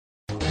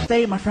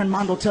day, my friend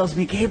Mondo tells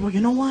me, Gabriel,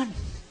 you know what?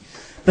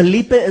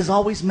 Felipe is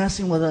always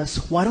messing with us.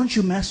 Why don't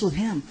you mess with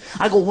him?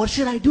 I go, what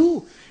should I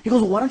do? He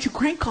goes, why don't you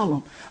crank call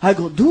him? I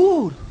go,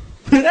 dude,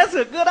 that's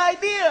a good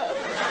idea.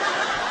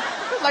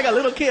 Like a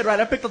little kid, right?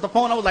 I picked up the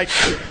phone. I was like,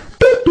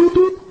 doot, doot,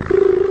 doot.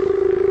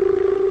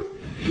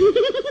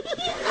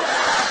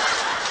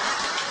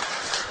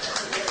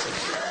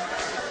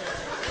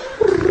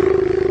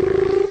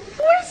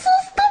 We're so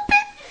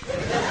stupid.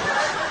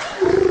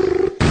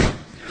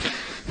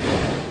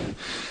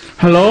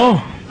 Hello?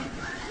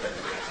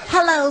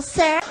 Hello,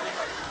 sir.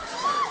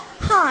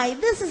 Hi,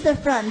 this is the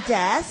front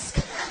desk.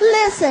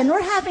 Listen,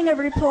 we're having a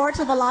report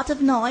of a lot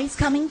of noise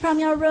coming from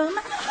your room.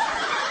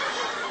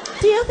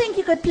 Do you think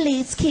you could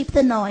please keep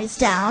the noise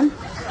down?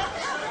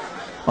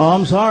 Oh,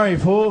 I'm sorry,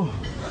 fool.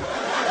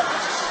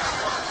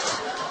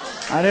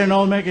 I didn't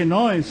know making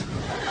noise.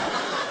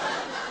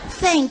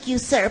 Thank you,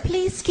 sir.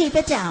 Please keep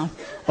it down.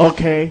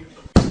 Okay.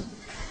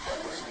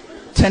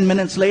 10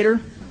 minutes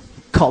later,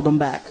 called him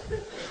back.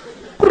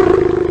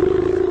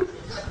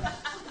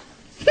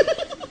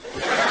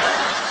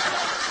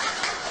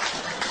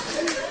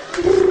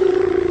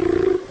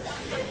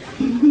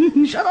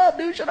 Shut up,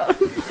 dude, shut up.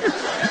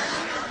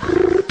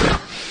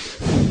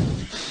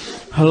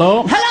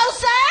 Hello? Hello,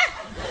 sir?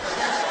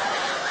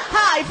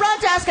 Hi,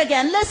 front desk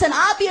again. Listen,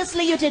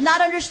 obviously you did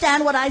not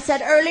understand what I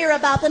said earlier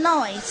about the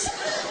noise.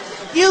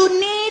 You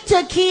need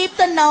to keep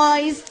the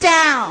noise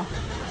down.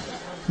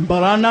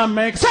 But I'm not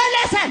making... Sir,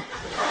 listen!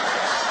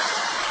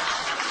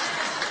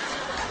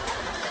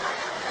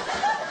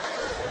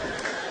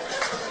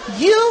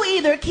 You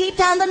either keep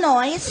down the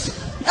noise,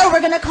 or we're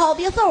going to call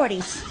the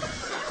authorities.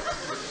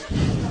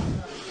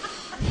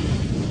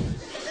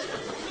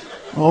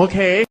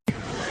 Okay.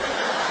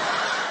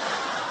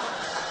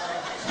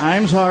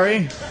 I'm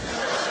sorry.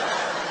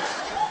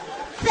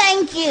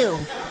 Thank you.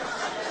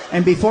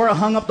 And before I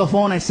hung up the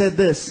phone, I said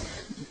this.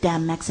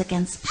 Damn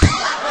Mexicans.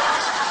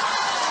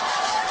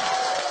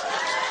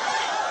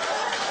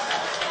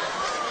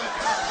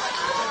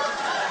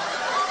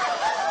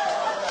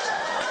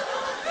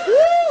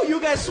 Woo! You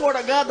guys swear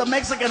to God the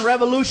Mexican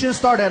Revolution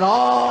started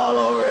all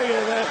over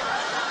again, man.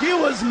 He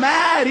was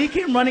mad. He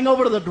came running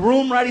over to the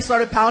room, right? He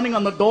started pounding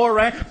on the door,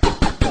 right?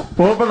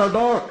 Open the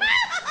door.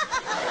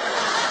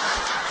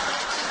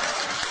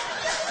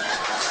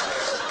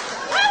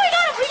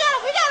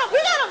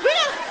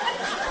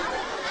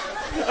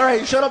 All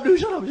right, shut up, dude.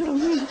 Shut up. Shut up.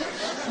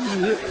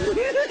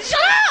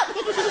 Shut up!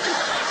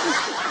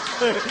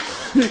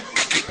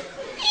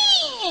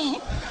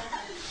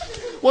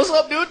 What's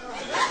up, dude?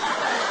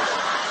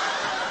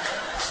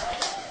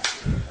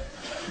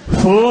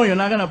 Fool, you're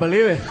not gonna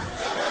believe it.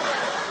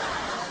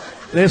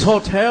 This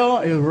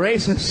hotel is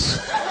racist.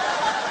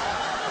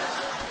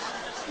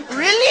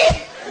 Really?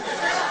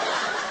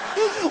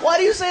 Why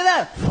do you say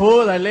that?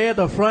 Fool, I lay at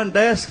the front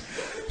desk.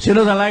 She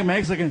doesn't like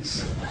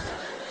Mexicans.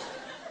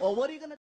 Well, what are you gonna